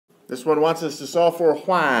This one wants us to solve for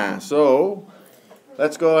y. So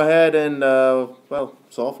let's go ahead and, well,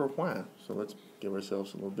 solve for y. So let's give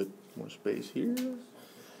ourselves a little bit more space here.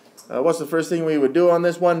 What's the first thing we would do on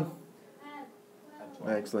this one?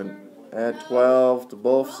 Excellent. Add 12 to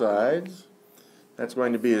both sides. That's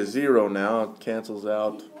going to be a 0 now. It cancels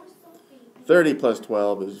out. 30 plus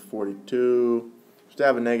 12 is 42. Just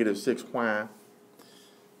have a negative 6y.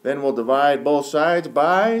 Then we'll divide both sides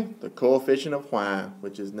by the coefficient of y,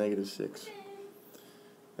 which is negative 6.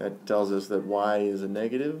 That tells us that y is a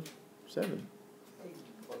negative 7.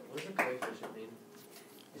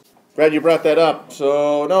 Glad you brought that up.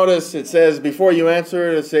 So notice it says before you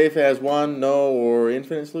answer, say if it has 1, no, or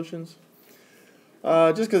infinite solutions.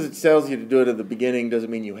 Just because it tells you to do it at the beginning doesn't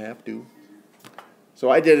mean you have to. So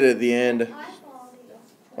I did it at the end.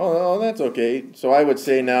 Oh, that's okay. So I would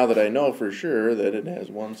say now that I know for sure that it has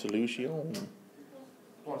one solution.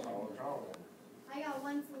 I got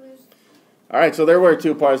one solution. Alright, so there were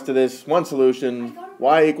two parts to this. One solution,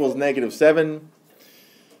 y equals negative 7.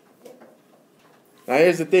 Now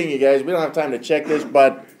here's the thing, you guys. We don't have time to check this,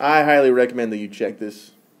 but I highly recommend that you check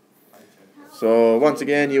this. So once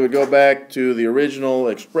again, you would go back to the original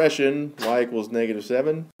expression, y equals negative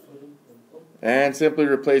 7. And simply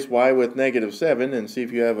replace y with negative 7 and see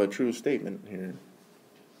if you have a true statement here.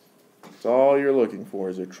 That's all you're looking for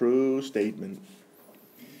is a true statement.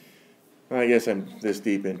 I guess I'm this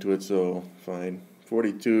deep into it, so fine.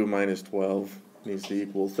 42 minus 12 needs to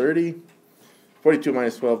equal 30. 42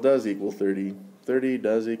 minus 12 does equal 30. 30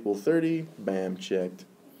 does equal 30. Bam, checked.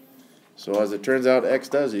 So as it turns out, x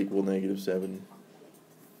does equal negative 7.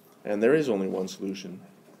 And there is only one solution.